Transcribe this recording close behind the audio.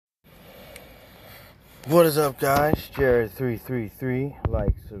What is up, guys? Jared333.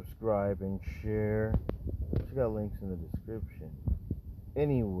 Like, subscribe, and share. Check out links in the description.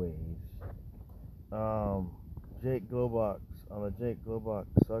 Anyways, Jake Globox on the Jake Globox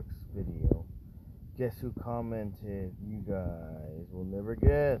Sucks video. Guess who commented? You guys will never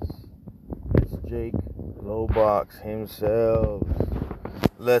guess. It's Jake Globox himself.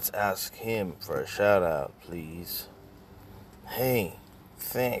 Let's ask him for a shout out, please. Hey,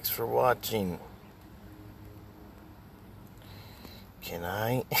 thanks for watching. Can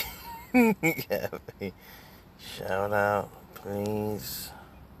I have a shout out, please?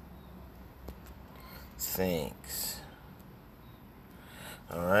 Thanks.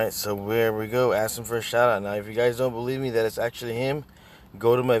 Alright, so there we go. Ask him for a shout out. Now, if you guys don't believe me that it's actually him,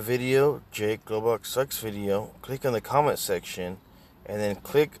 go to my video, Jake Globox Sucks video, click on the comment section, and then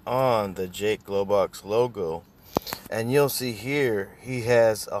click on the Jake Globox logo. And you'll see here he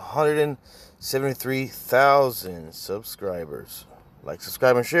has 173,000 subscribers. Like,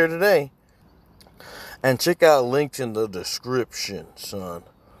 subscribe, and share today. And check out links in the description, son.